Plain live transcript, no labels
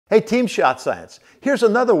Hey Team Shot Science, here's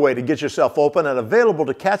another way to get yourself open and available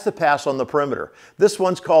to catch the pass on the perimeter. This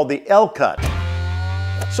one's called the L cut.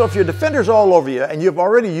 So if your defender's all over you and you've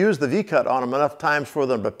already used the V cut on them enough times for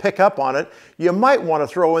them to pick up on it, you might want to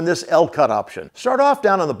throw in this L cut option. Start off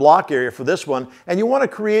down in the block area for this one, and you want to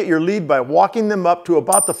create your lead by walking them up to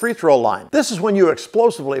about the free throw line. This is when you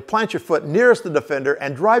explosively plant your foot nearest the defender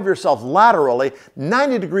and drive yourself laterally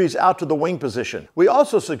 90 degrees out to the wing position. We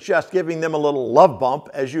also suggest giving them a little love bump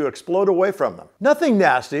as you explode away from them. Nothing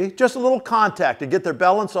nasty, just a little contact to get their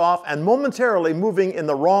balance off and momentarily moving in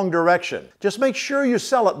the wrong direction. Just make sure you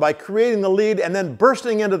sell it by creating the lead and then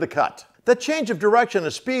bursting into the cut. The change of direction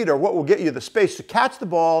and speed are what will get you the space to catch the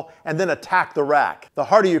ball and then attack the rack. The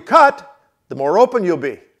harder you cut, the more open you'll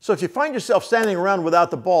be. So if you find yourself standing around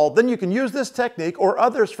without the ball, then you can use this technique or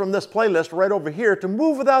others from this playlist right over here to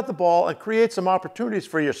move without the ball and create some opportunities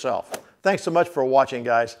for yourself. Thanks so much for watching,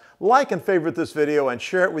 guys. Like and favorite this video and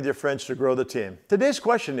share it with your friends to grow the team. Today's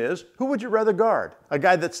question is, who would you rather guard? A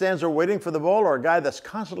guy that stands there waiting for the ball or a guy that's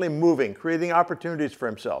constantly moving, creating opportunities for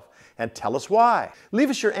himself? And tell us why.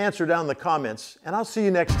 Leave us your answer down in the comments, and I'll see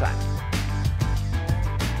you next time.